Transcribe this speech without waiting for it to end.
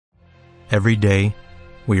Every day,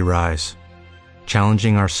 we rise,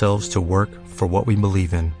 challenging ourselves to work for what we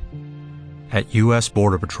believe in. At U.S.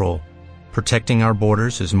 Border Patrol, protecting our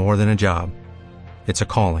borders is more than a job. It's a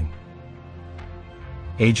calling.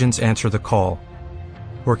 Agents answer the call,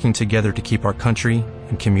 working together to keep our country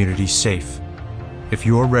and communities safe. If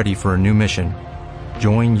you are ready for a new mission,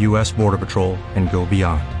 join U.S. Border Patrol and go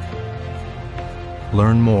beyond.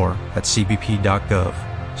 Learn more at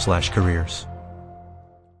cbp.gov/careers.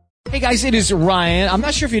 Hey guys, it is Ryan. I'm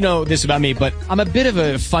not sure if you know this about me, but I'm a bit of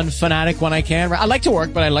a fun fanatic when I can. I like to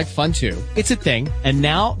work, but I like fun too. It's a thing. And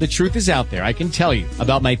now the truth is out there. I can tell you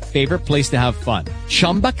about my favorite place to have fun.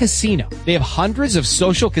 Chumba Casino. They have hundreds of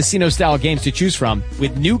social casino style games to choose from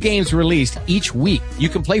with new games released each week. You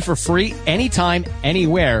can play for free anytime,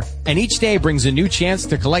 anywhere. And each day brings a new chance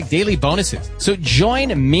to collect daily bonuses. So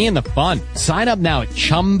join me in the fun. Sign up now at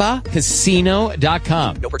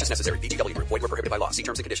ChumbaCasino.com. No purchase necessary. VGW Group. Void where prohibited by law. See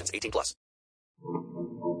terms and conditions. 18+.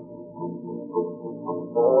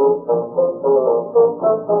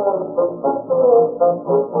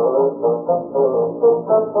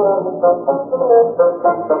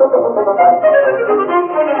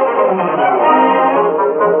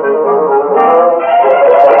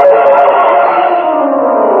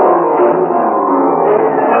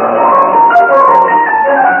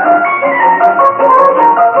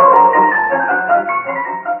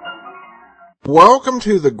 Welcome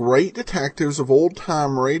to the Great Detectives of Old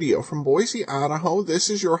Time Radio from Boise, Idaho. This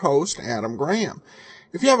is your host, Adam Graham.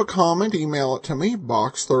 If you have a comment, email it to me,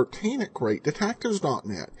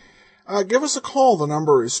 box13@greatdetectives.net. Give us a call. The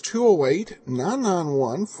number is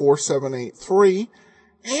 208-991-4783.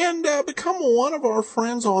 And become one of our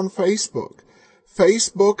friends on Facebook,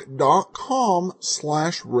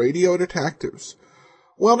 facebook.com/Radio Detectives.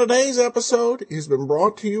 Well, today's episode has been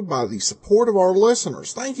brought to you by the support of our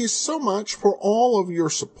listeners. Thank you so much for all of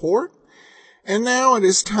your support. And now it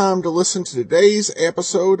is time to listen to today's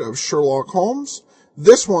episode of Sherlock Holmes.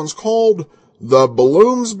 This one's called The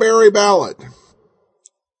Bloomsbury Ballad.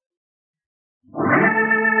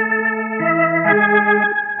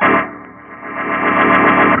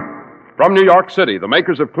 From New York City, the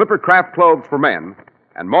makers of Clipper Craft Clothes for Men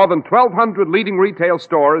and more than 1,200 leading retail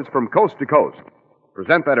stores from coast to coast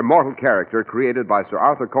present that immortal character created by Sir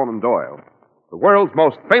Arthur Conan Doyle, the world's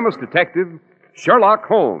most famous detective, Sherlock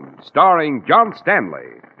Holmes, starring John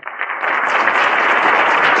Stanley.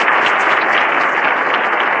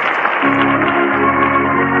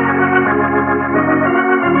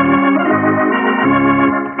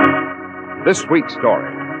 This week's story,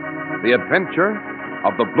 The Adventure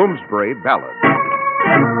of the Bloomsbury Ballad.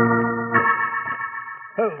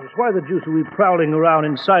 Holmes, why the deuce are we prowling around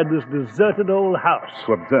inside this deserted old house?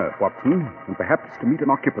 To observe, Watson, and perhaps to meet an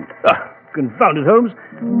occupant. Confound it, Holmes.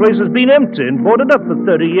 The place has been empty and boarded up for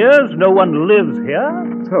 30 years. No one lives here.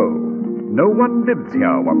 So, no one lives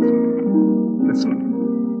here, Watson. Listen.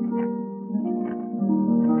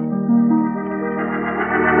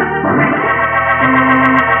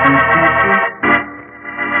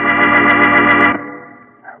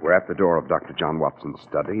 We're at the door of Dr. John Watson's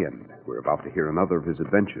study, and we're about to hear another of his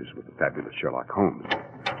adventures with the fabulous Sherlock Holmes.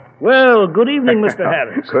 Well, good evening, Mr.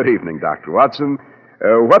 Harris. Good evening, Dr. Watson.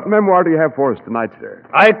 What memoir do you have for us tonight, sir?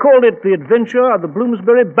 I called it The Adventure of the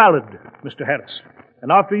Bloomsbury Ballad, Mr. Harris.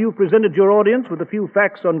 And after you've presented your audience with a few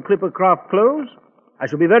facts on Clipper Craft Clothes, I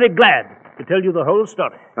shall be very glad to tell you the whole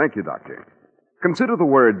story. Thank you, Doctor. Consider the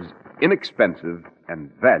words inexpensive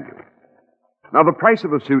and value. Now, the price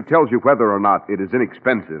of a suit tells you whether or not it is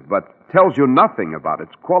inexpensive, but tells you nothing about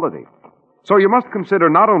its quality. So you must consider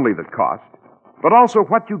not only the cost, but also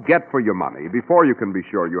what you get for your money before you can be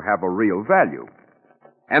sure you have a real value.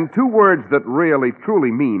 And two words that really, truly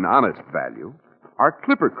mean honest value are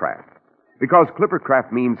Clippercraft, because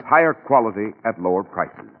Clippercraft means higher quality at lower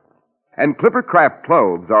prices. And Clippercraft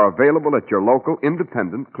clothes are available at your local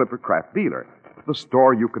independent Clippercraft dealer, the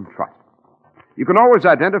store you can trust. You can always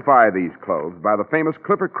identify these clothes by the famous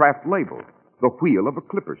Clippercraft label, the wheel of a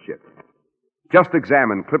clipper ship. Just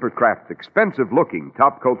examine Clippercraft's expensive-looking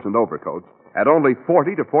topcoats and overcoats at only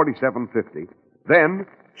 $40 to $47.50. Then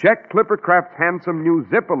check Clippercraft's handsome new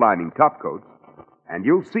zipper-lining topcoats, and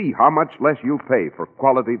you'll see how much less you'll pay for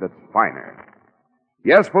quality that's finer.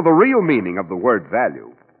 Yes, for the real meaning of the word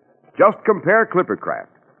value, just compare Clippercraft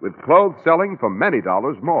with clothes selling for many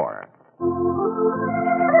dollars more.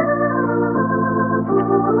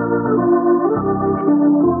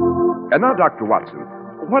 And now, Dr. Watson,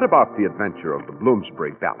 what about the adventure of the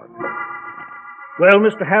Bloomsbury Ballad? Well,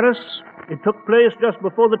 Mr. Harris, it took place just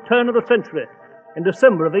before the turn of the century, in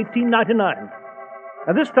December of 1899.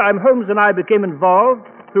 And this time, Holmes and I became involved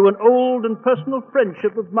through an old and personal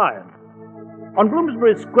friendship of mine. On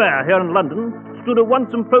Bloomsbury Square here in London stood a once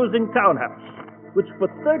imposing townhouse, which for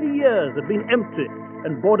 30 years had been empty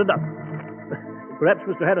and boarded up. Perhaps,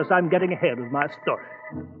 Mr. Harris, I'm getting ahead with my story.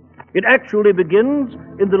 It actually begins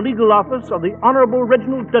in the legal office of the Honourable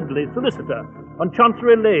Reginald Dudley, solicitor, on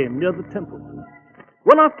Chancery Lane near the Temple.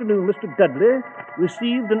 One afternoon, Mr. Dudley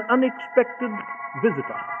received an unexpected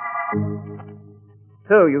visitor.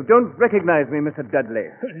 So, you don't recognize me, Mr. Dudley?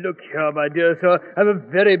 Look here, my dear sir. I'm a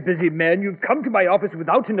very busy man. You've come to my office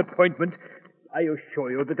without an appointment. I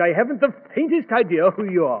assure you that I haven't the faintest idea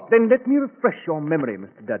who you are. Then let me refresh your memory,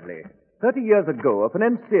 Mr. Dudley. 30 years ago, a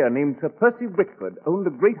financier named Sir Percy Whitford owned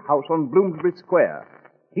a great house on Bloomsbury Square.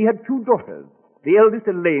 He had 2 daughters, the eldest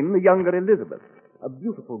Elaine, the younger Elizabeth, a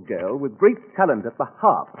beautiful girl with great talent at the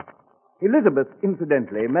harp. Elizabeth,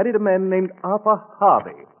 incidentally, married a man named Arthur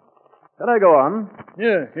Harvey. Shall I go on?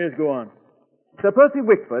 Yes, go on. Sir Percy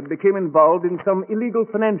Whitford became involved in some illegal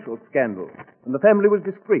financial scandal, and the family was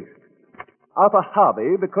disgraced. Arthur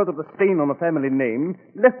Harvey, because of the stain on the family name,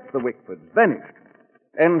 left the Whitfords, vanished.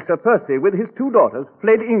 And Sir Percy, with his 2 daughters,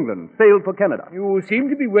 fled England, sailed for Canada. You seem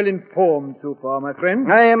to be well informed so far, my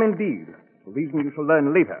friend. I am indeed, for reason you shall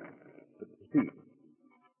learn later. But proceed.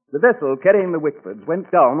 The vessel carrying the Whitfords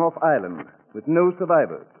went down off Ireland, with no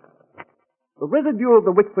survivors. The residue of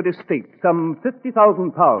the Whitford estate, some £50,000,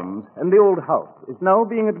 and the old house, is now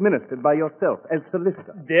being administered by yourself as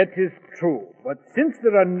solicitor. That is true. But since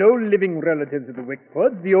there are no living relatives of the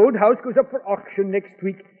Whitfords, the old house goes up for auction next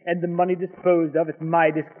week, and the money disposed of at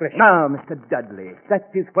my discretion. Now, Mr. Dudley,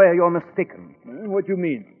 that is where you're mistaken. What do you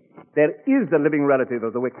mean? There is a living relative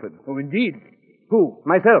of the Whitfords. Oh, indeed. Who?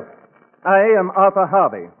 Myself. I am Arthur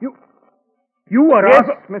Harvey. You are Yes,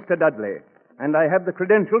 Arthur... Mr. Dudley, and I have the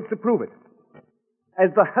credentials to prove it. As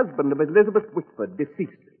the husband of Elizabeth Whitford,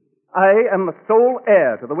 deceased, I am the sole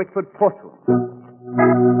heir to the Whitford fortune.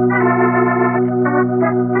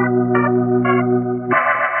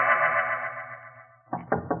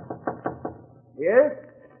 Yes?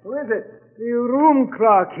 Who is it? The room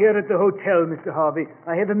clerk here at the hotel, Mr. Harvey.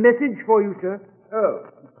 I have a message for you, sir. Oh,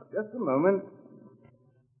 just a moment.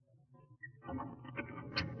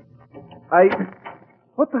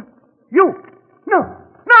 What the? You! No!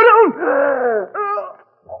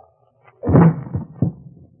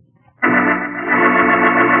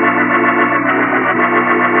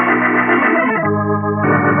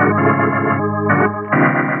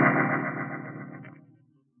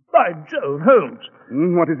 By Jove, Holmes.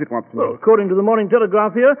 What is it, Watson? Well, according to the Morning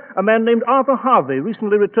Telegraph here, a man named Arthur Harvey,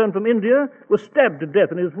 recently returned from India, was stabbed to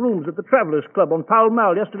death in his rooms at the Travellers' Club on Pall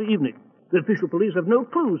Mall yesterday evening. The official police have no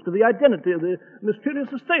clues to the identity of the mysterious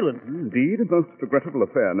assailant. Indeed, a most regrettable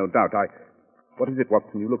affair, no doubt. What is it,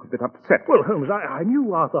 Watson? You look a bit upset. Well, Holmes, I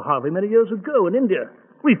knew Arthur Harvey many years ago in India.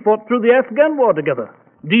 We fought through the Afghan war together.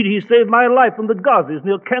 Indeed, he saved my life from the Ghazis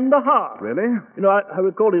near Kandahar. Really? You know, I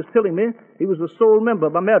recall his telling me he was the sole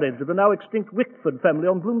member by marriage of the now extinct Whitford family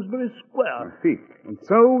on Bloomsbury Square. I see. And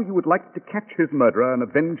so you would like to catch his murderer and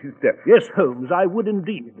avenge his death? Yes, Holmes, I would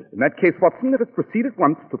indeed. In that case, Watson, let us proceed at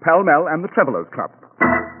once to Pall Mall and the Travellers' Club.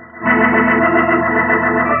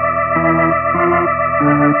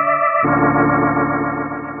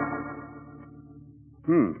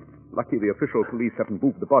 Lucky the official police haven't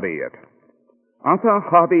moved the body yet. Arthur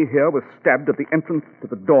Harvey here was stabbed at the entrance to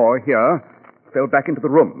the door here, fell back into the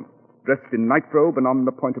room, dressed in nightrobe and on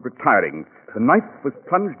the point of retiring. The knife was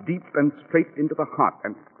plunged deep and straight into the heart,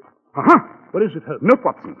 and... Aha! What is it, Holmes? Note,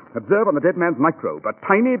 Watson. Observe on the dead man's nightrobe a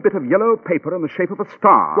tiny bit of yellow paper in the shape of a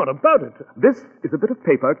star. What about it? This is a bit of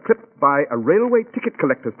paper clipped by a railway ticket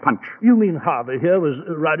collector's punch. You mean Harvey here was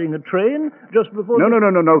riding a train just before... No.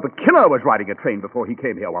 The killer was riding a train before he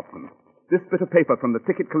came here, Watson. This bit of paper from the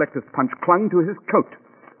ticket collector's punch clung to his coat.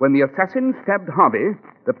 When the assassin stabbed Harvey,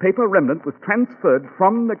 the paper remnant was transferred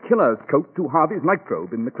from the killer's coat to Harvey's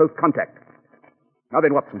nightrobe in the close contact. Now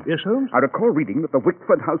then, Watson. Yes, Holmes? I recall reading that the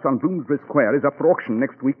Whitford house on Bloomsbury Square is up for auction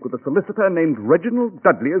next week with a solicitor named Reginald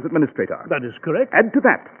Dudley as administrator. That is correct. Add to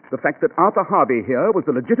that the fact that Arthur Harvey here was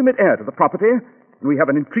the legitimate heir to the property, and we have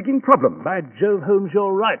an intriguing problem. By Jove, Holmes,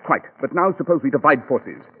 you're right. Quite. But now suppose we divide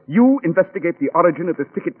forces. You investigate the origin of this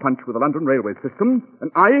ticket punch with the London railway system, and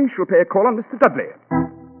I shall pay a call on Mr. Dudley.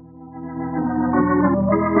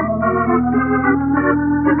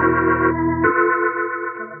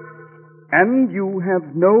 And you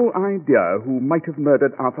have no idea who might have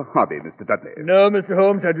murdered Arthur Harvey, Mr. Dudley? No, Mr.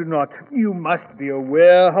 Holmes, I do not. You must be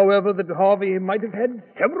aware, however, that Harvey might have had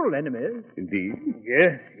several enemies. Indeed?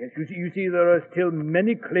 Yes. You see, there are still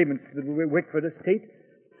many claimants to the Whitford estate.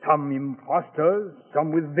 Some impostors,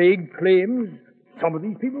 some with vague claims. Some of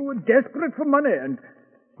these people were desperate for money, and...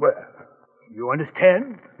 Well, you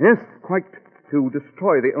understand? Yes, quite To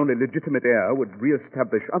destroy the only legitimate heir would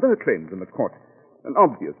re-establish other claims in the court. An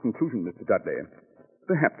obvious conclusion, Mr. Dudley.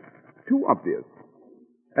 Perhaps too obvious.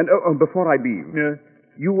 And before I leave,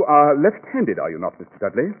 you are left-handed, are you not, Mr.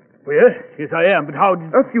 Dudley? Well, yes, I am, but how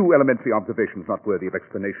did... A few elementary observations not worthy of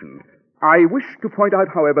explanation. I wish to point out,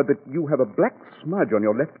 however, that you have a black smudge on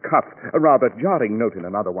your left cuff, a rather jarring note in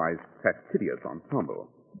an otherwise fastidious ensemble.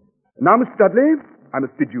 Now, Mr. Dudley, I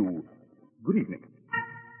must bid you good evening.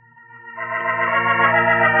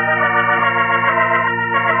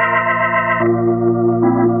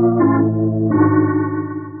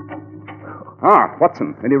 Ah,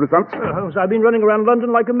 Watson, any results? Holmes, I've been running around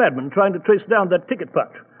London like a madman trying to trace down that ticket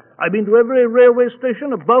punch. I've been to every railway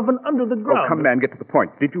station above and under the ground. Oh, come, man, get to the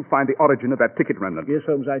point. Did you find the origin of that ticket remnant? Yes,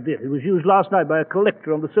 Holmes, I did. It was used last night by a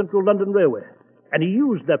collector on the Central London Railway. And he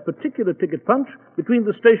used that particular ticket punch between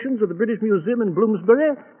the stations of the British Museum in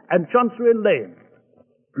Bloomsbury and Chancery Lane.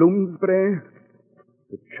 Bloomsbury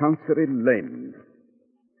to Chancery Lane.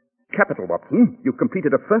 Capital, Watson. You've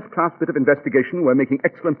completed a first-class bit of investigation. We're making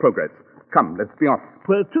excellent progress. Come, let's be off.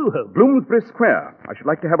 Where to, Holmes? Bloomsbury Square. I should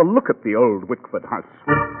like to have a look at the old Wickford house.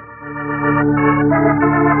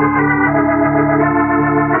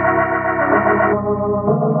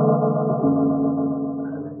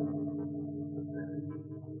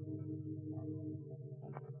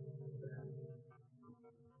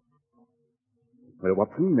 Well,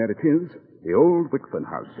 Watson, there it is. The old Wickford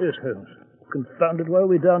house. Yes, Holmes. Confounded why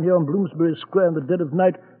we're down here on Bloomsbury Square in the dead of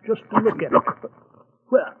night just to look at Look. it.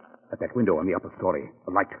 Where? At that window on the upper story.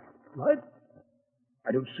 A light. Light?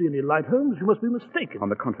 I don't see any light, Holmes. You must be mistaken. On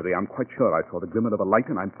the contrary, I'm quite sure I saw the glimmer of a light,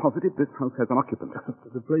 and I'm positive this house has an occupant.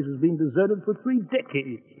 The place has been deserted for 3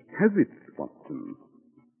 decades. Has it, Watson?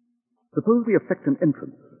 Suppose we effect an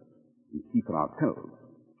entrance and see for ourselves.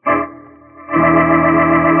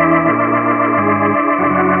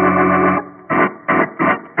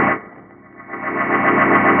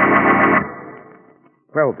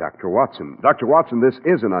 Well, Dr. Watson, this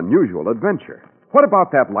is an unusual adventure. What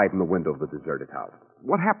about that light in the window of the deserted house?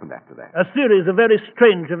 What happened after that? A series of very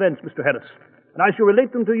strange events, Mr. Harris. And I shall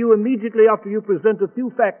relate them to you immediately after you present a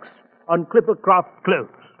few facts on Clippercraft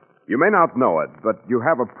clothes. You may not know it, but you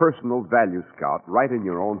have a personal value scout right in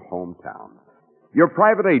your own hometown. Your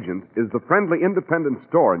private agent is the friendly independent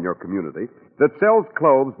store in your community that sells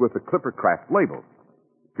clothes with the Clippercraft label.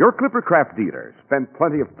 Your Clippercraft dealer spent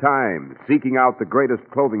plenty of time seeking out the greatest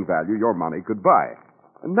clothing value your money could buy.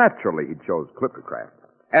 And naturally, he chose Clippercraft.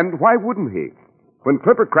 And why wouldn't he? When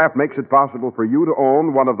Clippercraft makes it possible for you to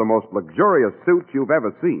own one of the most luxurious suits you've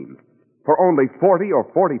ever seen for only $40 or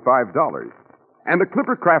 $45, and a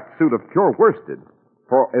Clippercraft suit of pure worsted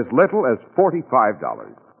for as little as $45.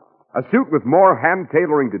 A suit with more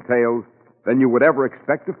hand-tailoring details than you would ever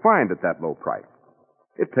expect to find at that low price.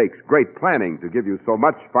 It takes great planning to give you so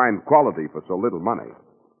much fine quality for so little money.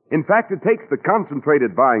 In fact, it takes the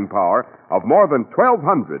concentrated buying power of more than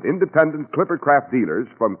 1,200 independent Clippercraft dealers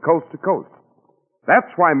from coast to coast.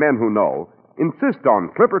 That's why men who know insist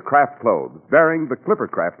on Clippercraft clothes bearing the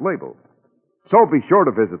Clippercraft label. So be sure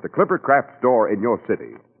to visit the Clippercraft store in your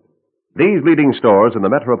city. These leading stores in the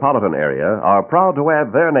metropolitan area are proud to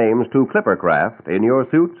add their names to Clippercraft in your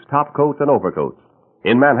suits, top coats, and overcoats.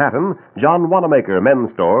 In Manhattan, John Wanamaker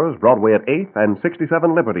Men's Stores, Broadway at 8th and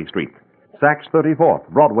 67 Liberty Street. Saks 34th,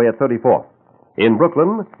 Broadway at 34th. In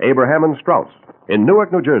Brooklyn, Abraham and Strauss. In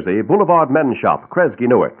Newark, New Jersey, Boulevard Men's Shop, Kresge,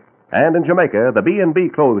 Newark. And in Jamaica, the B&B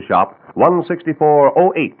Clothes Shop,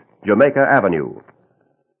 16408 Jamaica Avenue.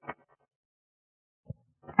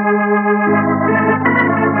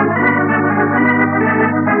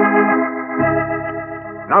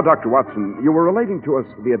 Now, Dr. Watson, you were relating to us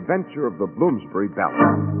the adventure of the Bloomsbury Ballad.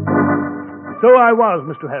 So I was,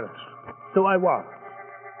 Mr. Harris. So I was.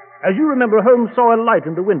 As you remember, Holmes saw a light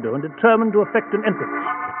in the window and determined to effect an entrance.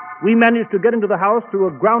 We managed to get into the house through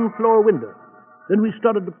a ground floor window. Then we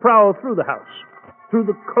started to prowl through the house, through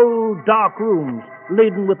the cold, dark rooms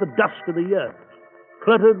laden with the dust of the years,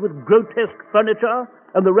 cluttered with grotesque furniture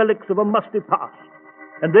and the relics of a musty past.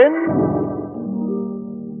 And then...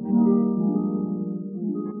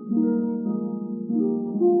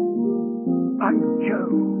 By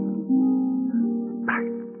Jove. By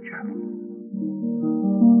Jove.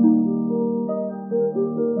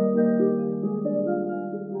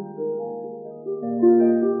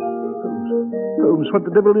 Holmes, what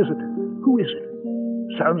the devil is it? Who is it?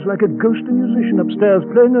 Sounds like a ghostly musician upstairs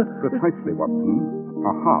playing a... Precisely, Watson.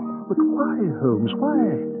 A harp. But why, Holmes? Why?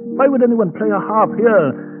 Why would anyone play a harp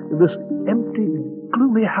here in this empty,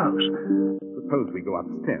 gloomy house? Suppose we go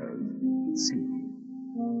upstairs and see.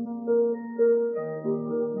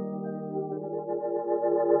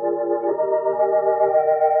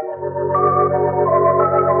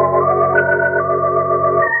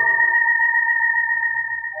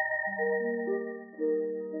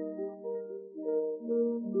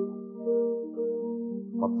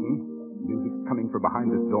 Music's coming from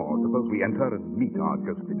behind this door. Suppose we enter and meet our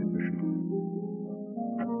ghostly musician.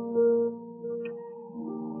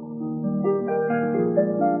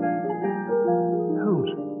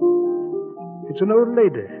 Holmes, it's an old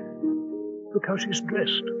lady. Look how she's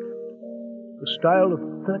dressed. The style of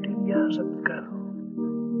 30 years ago.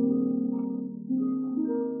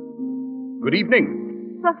 Good evening.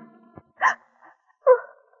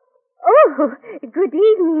 Oh, good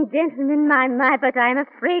evening, gentlemen. My, but I'm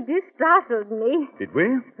afraid you startled me. Did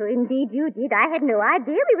we? Oh, indeed you did. I had no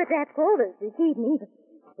idea we were that callers this evening.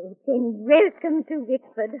 Oh, then welcome to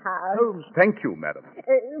Wickford House. Holmes, thank you, madam.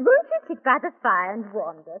 Won't you sit by the fire and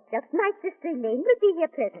warm yourself? My sister Elaine will be here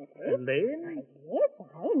presently. Elaine? Yes,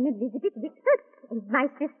 I am Elizabeth Wickford, and my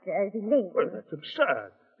sister is Elaine. Well, that's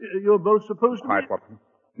absurd. You're both supposed to Quiet, Watson.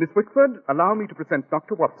 Miss Wickford, allow me to present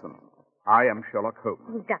Dr. Watson. I am Sherlock Holmes.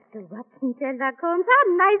 Oh, Dr. Watson, Sherlock Holmes, how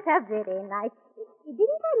nice, how very nice. Didn't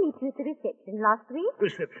I meet you at the reception last week?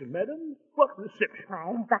 Reception, madam? What reception?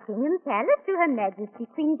 Why, Buckingham Palace to Her Majesty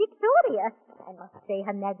Queen Victoria. I must say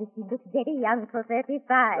Her Majesty looks very young for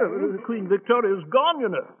 35. Queen Victoria's gone, you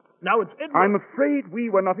know. Now it's Edward. I'm afraid we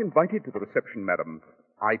were not invited to the reception, madam.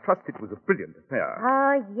 I trust it was a brilliant affair.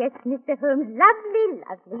 Oh, yes, Mr. Holmes. Lovely,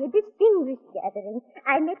 lovely. A distinguished gathering.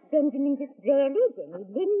 I met Benjamin Disraeli, Jenny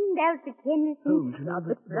Lind, Alfred Tennyson. Holmes, now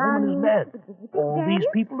the woman is mad. All these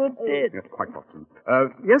people are dead. Yes, quite, Watson.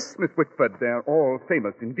 Yes, Miss Wickford, they're all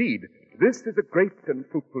famous indeed. This is a great and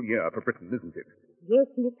fruitful year for Britain, isn't it? Yes,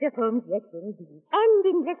 Mr. Holmes, yes, indeed. And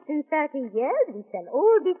in less than 30 years, we shall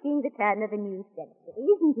all be seeing the turn of a new century.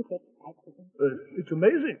 Isn't it exciting? It's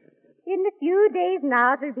amazing. In a few days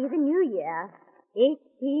now, it will be the new year,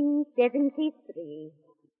 1873.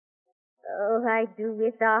 Oh, I do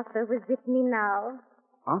wish Arthur was with me now.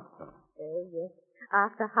 Arthur? Oh, yes,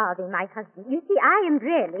 Arthur Harvey, my husband. You see, I am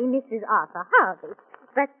really Mrs. Arthur Harvey,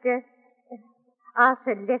 but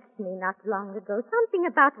Arthur left me not long ago. Something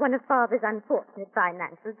about one of Father's unfortunate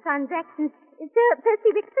financial transactions. Sir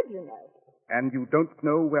Percy Wickford, you know. And you don't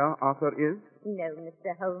know where Arthur is? No,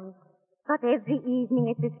 Mr. Holmes. But every evening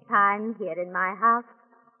at this time here in my house,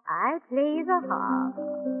 I play the harp.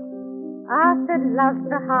 Arthur loves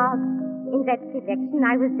the harp. In that selection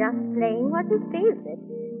I was just playing was his favorite.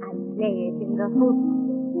 I play it in the hope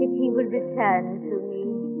that he will return to me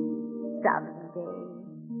someday.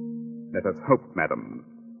 Let us hope, madam,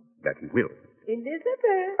 that he will.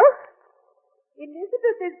 Elizabeth. Oh!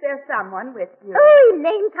 Elizabeth, is there someone with you? Oh,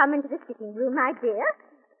 Elaine, come into the sitting room, my dear.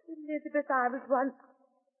 Elizabeth, I was once...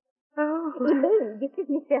 Oh. Elaine, this is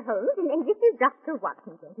Mr. Holmes, and this is Dr.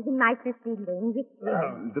 Watson, gentlemen, my sister Elaine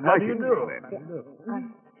Wickford. How do you do? I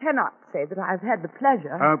cannot say that I've had the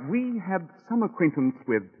pleasure. We had some acquaintance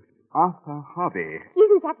with Arthur Harvey.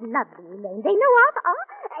 Isn't that lovely, Elaine? They know Arthur,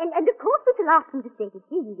 and of course we shall ask them to stay to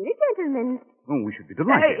see you, gentlemen. Oh, we should be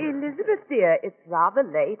delighted. Elizabeth, dear, it's rather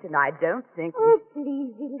late, and I don't think... Oh,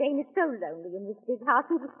 please, Elaine, it's so lonely in this big house,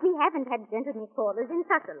 and we haven't had gentlemen callers in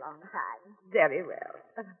such a long time. Very well.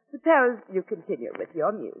 Suppose you continue with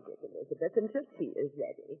your music, Elizabeth, until tea is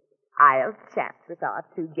ready. I'll chat with our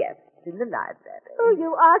two guests in the library. Oh,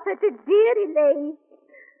 you are such a dear, Elaine.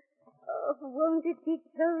 Oh, won't it be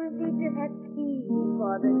cozy to have tea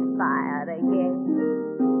before the fire again?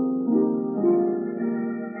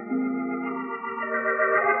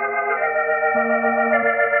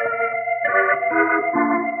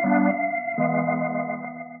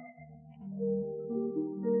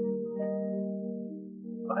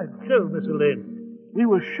 By Jove, Miss Elaine, we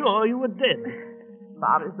were sure you were dead. As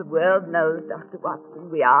far as the world knows, Dr. Watson,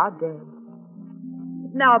 we are dead.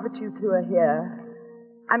 But now that you two are here,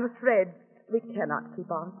 I'm afraid we cannot keep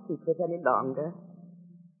our secret any longer.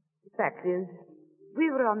 The fact is, we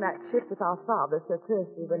were on that ship with our father, Sir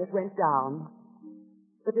Percy, when it went down.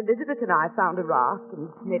 But Elizabeth and I found a raft and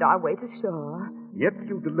made our way to shore. Yet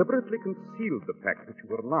you deliberately concealed the fact that you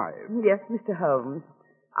were alive. Yes, Mr. Holmes.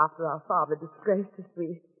 After our father disgraced us,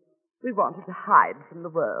 we wanted to hide from the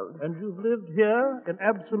world. And you've lived here in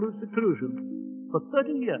absolute seclusion for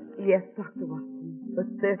 30 years. Yes, Dr. Watson, for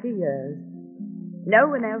 30 years. No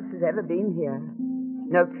one else has ever been here.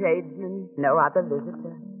 No tradesman, no other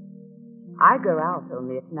visitor. I go out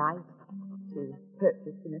only at night to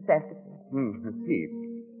purchase a necessity. I see.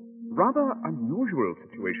 Rather unusual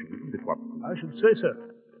situation, isn't it, Watson? I should say so.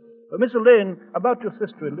 Miss Elaine, about your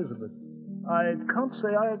sister Elizabeth, I can't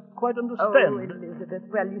say I quite understand. Oh, Elizabeth.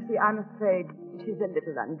 Well, you see, I'm afraid she's a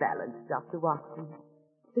little unbalanced, Dr. Watson.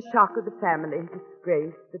 The shock of the family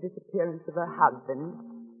disgrace, the disappearance of her husband,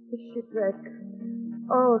 the shipwreck,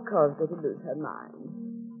 all caused her to lose her mind.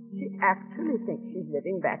 She actually thinks she's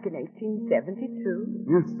living back in 1872.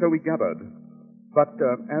 Yes, so we gathered. But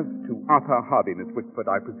as to Arthur Harvey, Miss Wickford,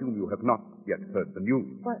 I presume you have not yet heard the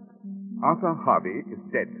news. What? Arthur Harvey is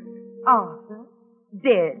dead. Arthur?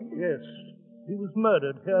 Dead? Yes. He was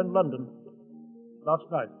murdered here in London last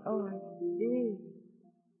night. Oh, I see.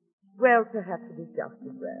 Well, perhaps it is just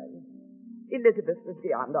as well. Elizabeth was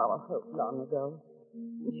beyond all hope long ago.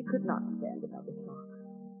 She could not stand another shock.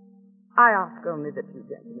 I ask only that you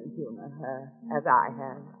gentlemen humor her, as I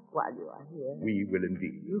have, while you are here. We will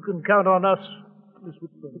indeed. You can count on us, Miss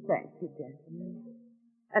Whitford. Thank you, gentlemen.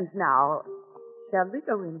 And now, shall we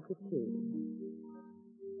go in to tea?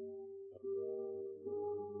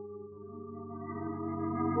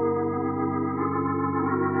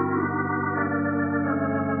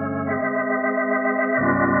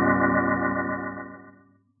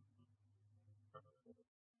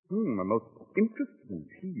 A most interesting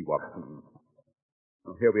tea, Watson.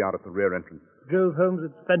 Well, here we are at the rear entrance. Jove, Holmes,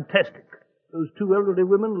 it's fantastic. Those two elderly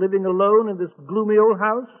women living alone in this gloomy old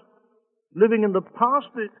house. Living in the past.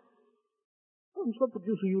 Holmes, what the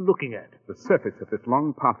deuce are you looking at? The surface of this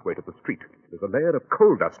long pathway to the street. There's a layer of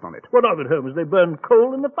coal dust on it. What of it, Holmes? They burned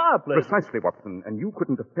coal in the fireplace. Precisely, Watson. And you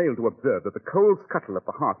couldn't have failed to observe that the coal scuttle at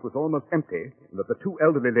the hearth was almost empty, and that the two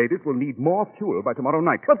elderly ladies will need more fuel by tomorrow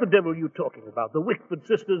night. What the devil are you talking about? The Wickford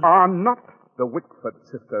sisters? Are not the Wickford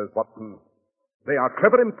sisters, Watson. They are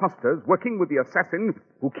clever impostors working with the assassin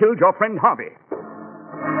who killed your friend Harvey.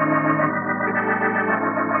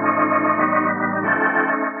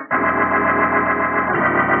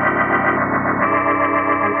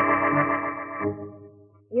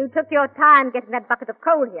 You took your time getting that bucket of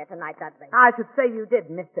coal here tonight, Dudley. I should say you did,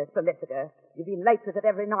 Mr. Solicitor. You've been late with it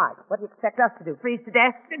every night. What do you expect us to do, freeze to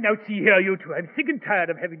death? Now, see here, you two. I'm sick and tired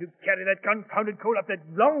of having to carry that confounded coal up that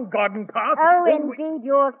long garden path. Oh, indeed,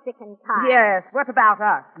 you're sick and tired. Yes, what about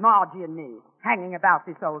us, Margie and me, hanging about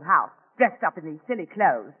this old house, dressed up in these silly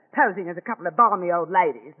clothes, posing as a couple of balmy old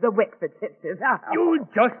ladies, the Wickford sisters? You'll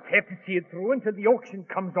just have to see it through until the auction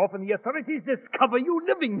comes off and the authorities discover you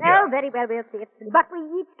living here. Oh, very well, we'll see it through. But we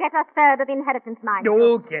each get a third of the inheritance, mind you.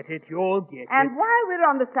 You'll get it, you'll get it. And while we're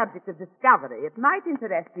on the subject of discovery, it might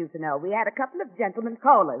interest you to know we had a couple of gentlemen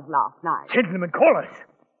callers last night. Gentlemen callers?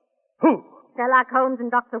 Who? Sherlock Holmes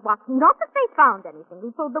and Dr. Watson. Not that they found anything.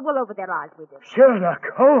 We pulled the wool over their eyes with it. Sherlock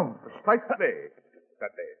Holmes. Precisely.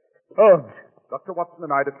 Dudley. Holmes. Dr. Watson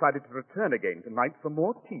and I decided to return again tonight for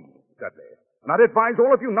more tea, Dudley. And I'd advise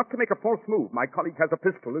all of you not to make a false move. My colleague has a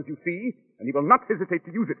pistol, as you see, and he will not hesitate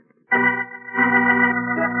to use it.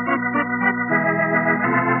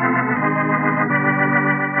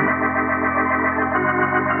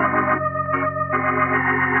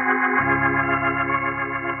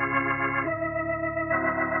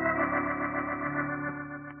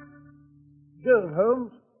 Jove,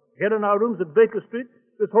 Holmes, here in our rooms at Baker Street,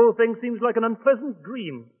 this whole thing seems like an unpleasant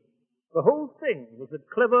dream. The whole thing was a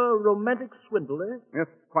clever, romantic swindle, eh? Yes,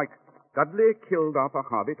 quite. Dudley killed Arthur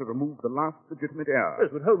Harvey to remove the last legitimate heir.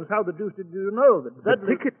 Yes, but Holmes, how the deuce did you know that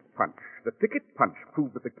Dudley... The ticket punch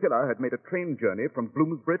proved that the killer had made a train journey from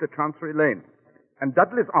Bloomsbury to Chancery Lane. And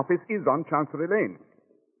Dudley's office is on Chancery Lane.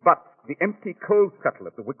 But the empty coal scuttle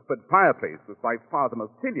at the Wickford fireplace was by far the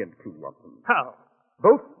most salient clue, Watson. How?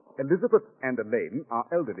 Both Elizabeth and Elaine are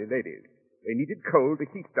elderly ladies. They needed coal to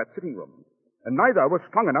heat that sitting room, and neither was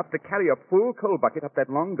strong enough to carry a full coal bucket up that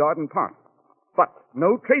long garden path. But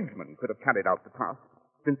no tradesman could have carried out the task,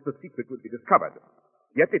 since the secret would be discovered.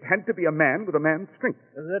 Yet it had to be a man with a man's strength.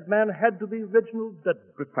 And that man had to be Reginald Dudley.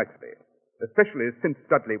 Precisely. Especially since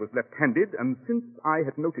Dudley was left-handed, and since I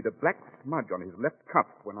had noted a black smudge on his left cuff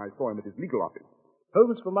when I saw him at his legal office.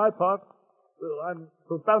 Holmes, for my part, well, I'm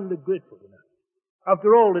profoundly grateful to him.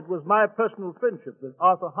 After all, it was my personal friendship with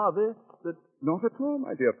Arthur Harvey that... Not at all,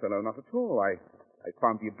 my dear fellow, not at all. I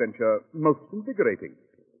found the adventure most invigorating.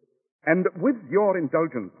 And with your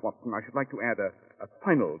indulgence, Watson, I should like to add a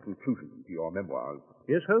final conclusion to your memoirs.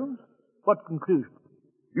 Yes, Holmes? What conclusion?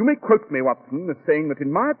 You may quote me, Watson, as saying that,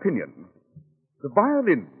 in my opinion, the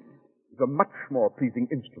violin is a much more pleasing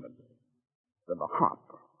instrument than the harp.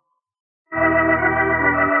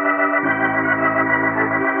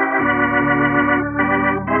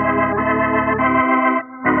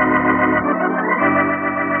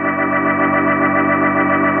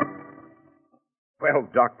 Well,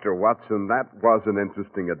 Dr. Watson, that was an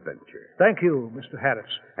interesting adventure. Thank you, Mr. Harris.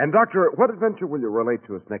 And, Doctor, what adventure will you relate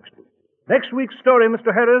to us next week? Next week's story,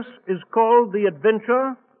 Mr. Harris, is called The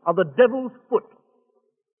Adventure of the Devil's Foot.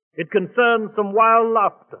 It concerns some wild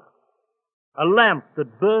laughter, a lamp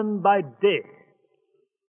that burned by day,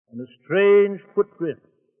 and a strange footprint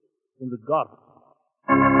in the garden.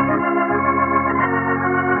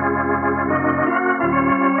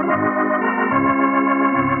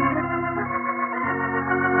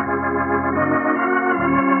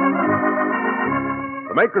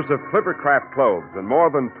 The makers of Clippercraft clothes and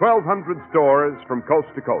more than 1,200 stores from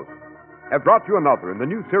coast to coast have brought you another in the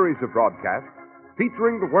new series of broadcasts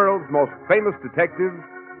featuring the world's most famous detective,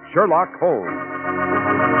 Sherlock Holmes.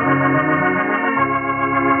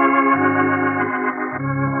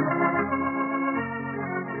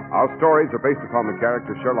 Our stories are based upon the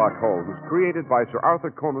character Sherlock Holmes, created by Sir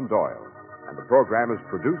Arthur Conan Doyle, and the program is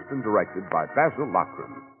produced and directed by Basil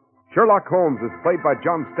Lockram. Sherlock Holmes is played by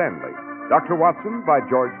John Stanley, Dr. Watson by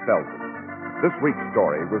George Felton. This week's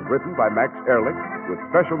story was written by Max Ehrlich with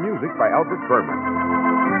special music by Albert Berman.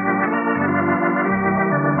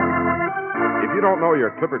 If you don't know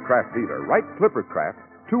your Clippercraft dealer, write Clippercraft,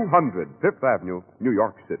 200 Fifth Avenue, New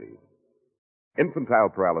York City. Infantile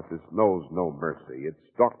paralysis knows no mercy. It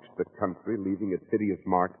stalks the country, leaving its hideous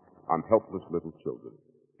mark on helpless little children.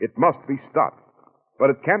 It must be stopped, but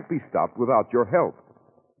it can't be stopped without your help.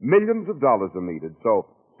 Millions of dollars are needed, so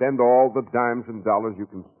send all the dimes and dollars you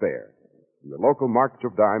can spare to your local March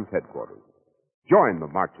of Dimes headquarters. Join the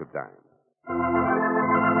March of Dimes.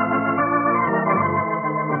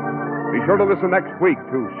 Be sure to listen next week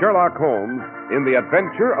to Sherlock Holmes in The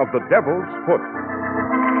Adventure of the Devil's Foot.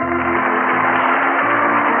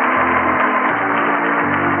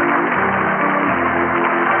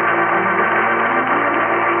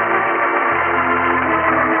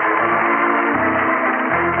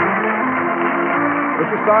 This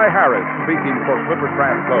is Cy Harris speaking for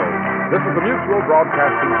Clippercraft Clothes. This is the Mutual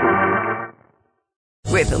Broadcasting System.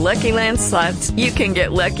 With the Lucky Land Slots, you can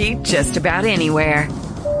get lucky just about anywhere.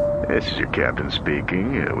 This is your captain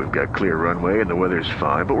speaking. We've got clear runway and the weather's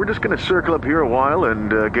fine, but we're just going to circle up here a while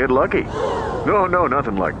and get lucky. No,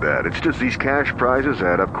 nothing like that. It's just these cash prizes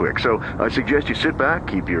add up quick. So I suggest you sit back,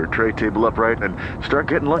 keep your tray table upright, and start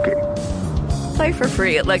getting lucky. Play for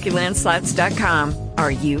free at LuckyLandSlots.com.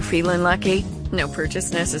 Are you feeling lucky? No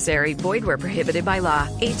purchase necessary. Void where prohibited by law.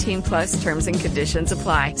 18 plus terms and conditions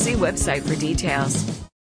apply. See website for details.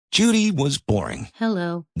 Judy was boring.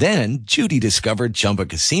 Hello. Then Judy discovered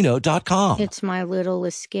ChumbaCasino.com. It's my little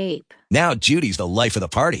escape. Now Judy's the life of the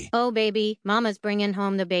party. Oh, baby, mama's bringing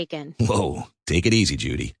home the bacon. Whoa, take it easy,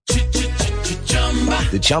 Judy.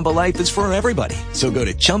 The Chumba life is for everybody. So go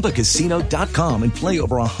to ChumbaCasino.com and play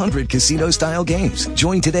over 100 casino-style games.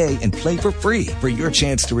 Join today and play for free for your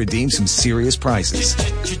chance to redeem some serious prizes.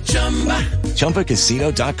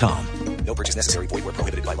 ChumbaCasino.com. No purchase necessary. Void where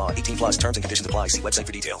prohibited by law. 18 plus terms and conditions apply. See website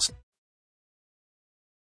for details.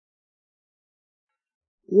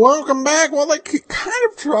 Welcome back. Well, they kind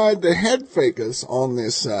of tried to head fake us on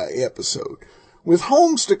this episode, with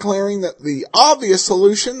Holmes declaring that the obvious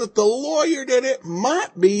solution, that the lawyer did it,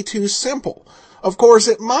 might be too simple. Of course,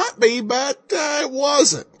 it might be, but it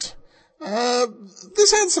wasn't.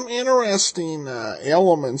 This had some interesting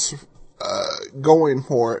elements going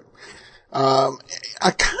for it. I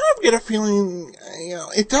kind of get a feeling,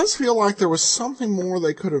 it does feel like there was something more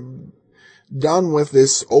they could have done with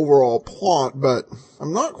this overall plot, but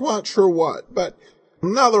I'm not quite sure what. But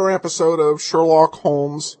another episode of Sherlock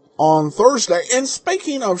Holmes on Thursday. And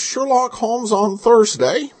speaking of Sherlock Holmes on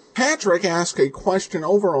Thursday, Patrick asked a question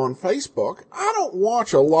over on Facebook. I don't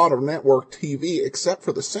watch a lot of network TV except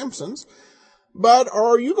for The Simpsons, but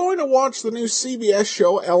are you going to watch the new CBS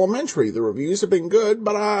show Elementary? The reviews have been good,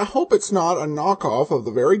 but I hope it's not a knockoff of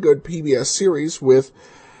the very good PBS series with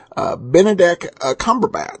Benedict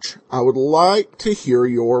Cumberbatch. I would like to hear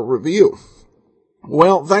your review.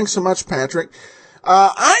 Well, thanks so much, Patrick.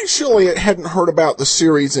 I actually hadn't heard about the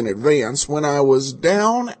series in advance. When I was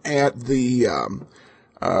down at the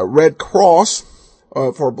Red Cross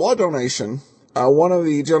for a blood donation, one of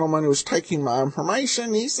the gentlemen who was taking my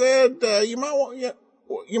information, he said, you might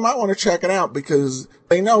want to check it out, because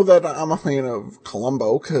they know that I'm a fan of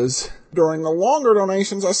Columbo, because during the longer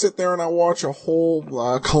donations, I sit there and I watch a whole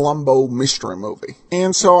Columbo mystery movie.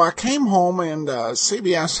 And so I came home, and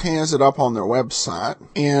CBS has it up on their website,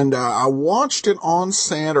 and I watched it on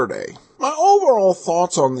Saturday. My overall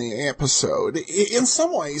thoughts on the episode, in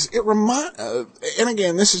some ways, and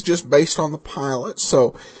again, this is just based on the pilot,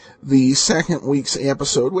 so the second week's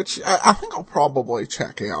episode, which I think I'll probably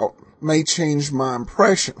check out, may change my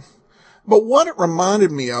impression. But what it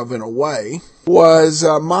reminded me of, in a way, was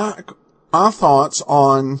my thoughts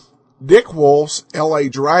on Dick Wolf's L.A.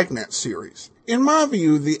 Dragnet series. In my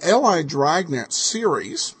view, the L.A. Dragnet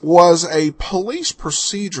series was a police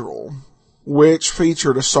procedural which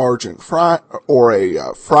featured a Sergeant Friday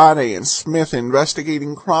and Smith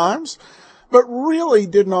investigating crimes, but really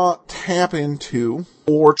did not tap into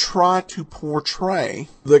or try to portray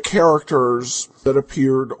the characters that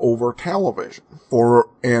appeared over television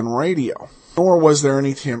and radio. Nor was there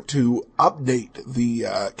any attempt to update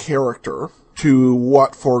the character to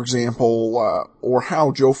what, for example, or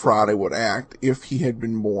how Joe Friday would act if he had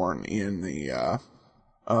been born in the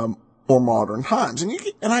more modern times.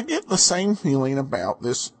 And I get the same feeling about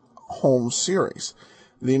this Holmes series.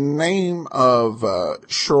 The name of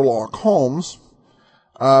Sherlock Holmes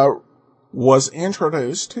was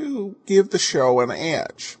introduced to give the show an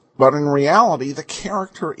edge. But in reality, the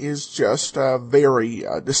character is just very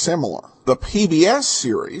dissimilar. The PBS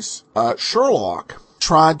series, Sherlock,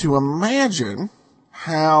 tried to imagine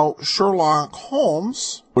how Sherlock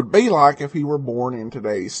Holmes would be like if he were born in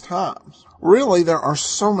today's times. Really, there are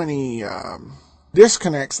so many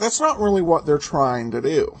disconnects. That's not really what they're trying to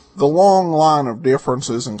do. The long line of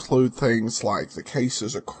differences include things like the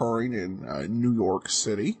cases occurring in New York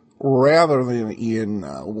City rather than in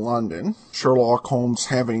London. Sherlock Holmes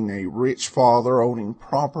having a rich father owning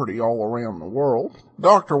property all around the world.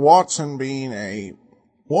 Dr. Watson being a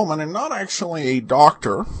woman and not actually a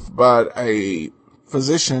doctor, but a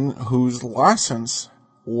physician whose license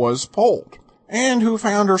was pulled, and who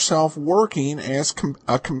found herself working as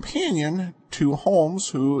a companion to Holmes,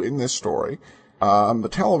 who, in this story, the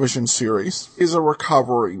television series, is a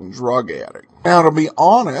recovering drug addict. Now, to be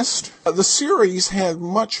honest, the series had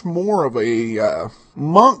much more of a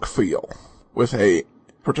monk feel,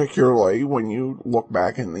 particularly when you look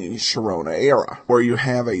back in the Sharona era, where you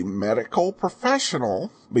have a medical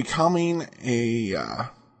professional becoming a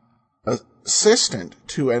assistant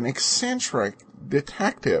to an eccentric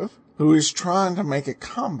detective who is trying to make a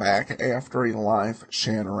comeback after a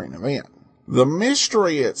life-shattering event. The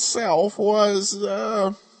mystery itself was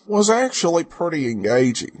actually pretty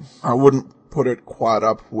engaging. I wouldn't put it quite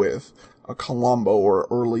up with a Columbo or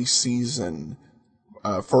early season,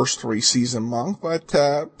 first 3 season Monk, but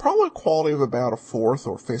probably a quality of about a 4th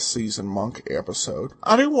or 5th season Monk episode.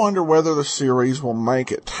 I do wonder whether the series will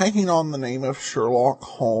make it. Taking on the name of Sherlock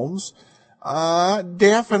Holmes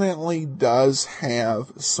definitely does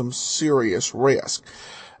have some serious risk.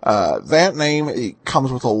 That name, it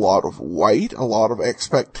comes with a lot of weight, a lot of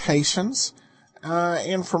expectations,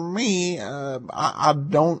 and for me, I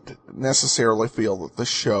don't necessarily feel that the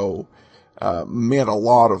show met a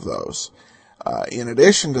lot of those. In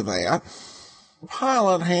addition to that, the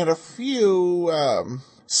pilot had a few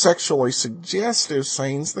sexually suggestive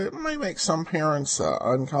scenes that may make some parents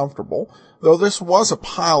uncomfortable, though this was a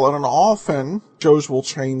pilot, and often shows will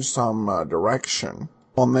change some direction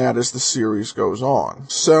on that as the series goes on.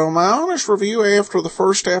 So my honest review after the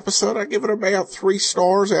first episode, I give it about 3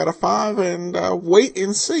 stars out of 5, and wait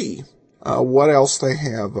and see what else they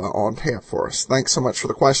have on tap for us. Thanks so much for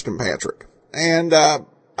the question, Patrick. And I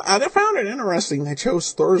found it interesting they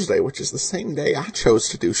chose Thursday, which is the same day I chose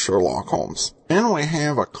to do Sherlock Holmes. And we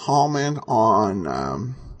have a comment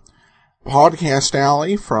on Podcast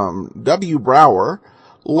Alley from W. Brower.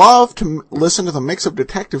 Love to listen to the mix of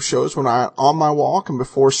detective shows when I'm on my walk and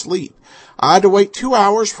before sleep. I had to wait 2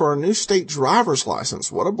 hours for a new state driver's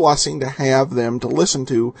license. What a blessing to have them to listen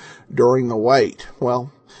to during the wait.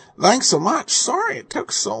 Well, thanks so much. Sorry it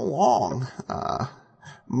took so long.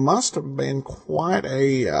 Must have been quite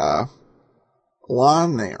a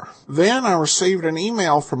line there. Then I received an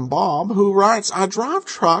email from Bob who writes, I drive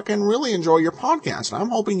truck and really enjoy your podcast. I'm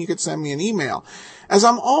hoping you could send me an email, as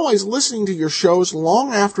I'm always listening to your shows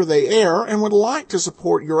long after they air and would like to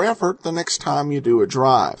support your effort the next time you do a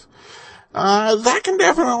drive. That can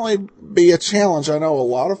definitely be a challenge. I know a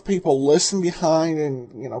lot of people listen behind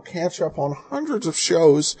and, catch up on hundreds of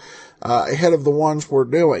shows ahead of the ones we're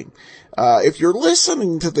doing. If you're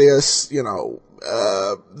listening to this,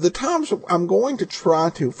 the times I'm going to try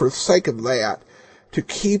to, for the sake of that, to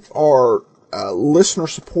keep our listener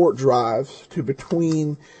support drives to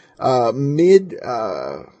between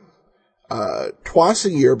twice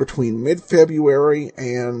a year, between mid-February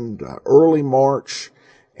and early March,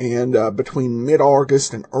 and between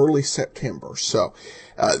mid-August and early September. So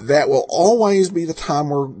that will always be the time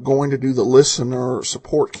we're going to do the listener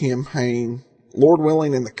support campaign. Lord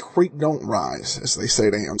willing, and the creek don't rise, as they say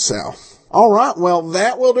down south. All right, well,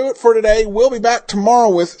 that will do it for today. We'll be back tomorrow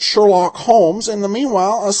with Sherlock Holmes. In the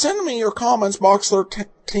meanwhile, send me your comments,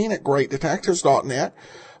 box13 at greatdetectives.net.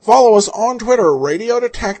 Follow us on Twitter, Radio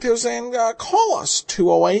Detectives, and call us,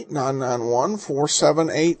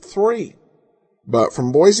 208-991-4783. But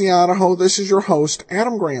from Boise, Idaho, this is your host,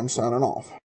 Adam Graham, signing off.